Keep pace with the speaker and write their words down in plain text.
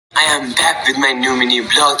I am back with my new mini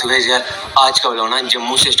blog. तो guys यार आज का ब्लॉग ना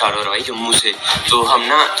जम्मू से स्टार्ट हो रहा है भाई, जम्मू से। तो हम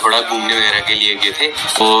ना थोड़ा घूमने वगैरह के लिए गए थे।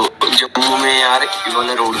 तो जम्मू में यार ये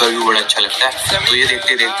वाला रोड का व्यू बड़ा अच्छा लगता है। तो ये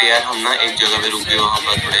देखते देखते यार हम ना एक जगह पे रुक गए, वहाँ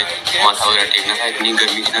पर थोड़े माथा वगैरह टेकना था, इतनी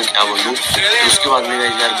गर्मी थी ना क्या बोलूँ। तो उसके बाद में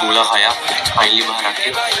गाइस यार गोला खाया फाइनली बाहर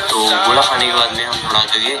आके। तो गोला खाने के बाद में हम थोड़ा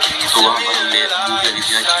आगे गए, तो वहाँ पर हमने भूख लगी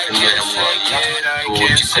थी, चिकन वगैरह मंगवा लिया।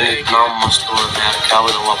 तो चिकन इतना मस्त हो रहा था यार क्या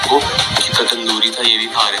बताऊँ आपको, चिकन तंदूरी था, ये भी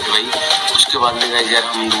खा रहे थे भाई। उसके बाद में गाइस यार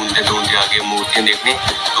हम ढूंढते ढूंढते आगे मूर्तियाँ देखने।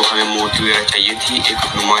 तो हमें मूर्ति वगैरह चाहिए थी, एक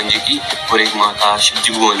हनुमान जी की और एक माता शिव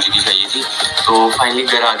जी भगवान जी की चाहिए थी। तो फाइनली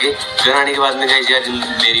घर आ गए। घर आने के बाद में गाइस यार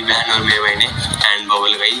मेरी बहन और मेरे भाई ने हैंड बबल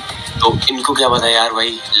लगाई। तो इनको क्या पता यार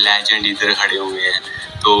भाई लेजेंड इधर खड़े हुए हैं।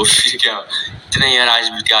 तो फिर क्या इतना यार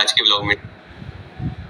आज के ब्लॉग में।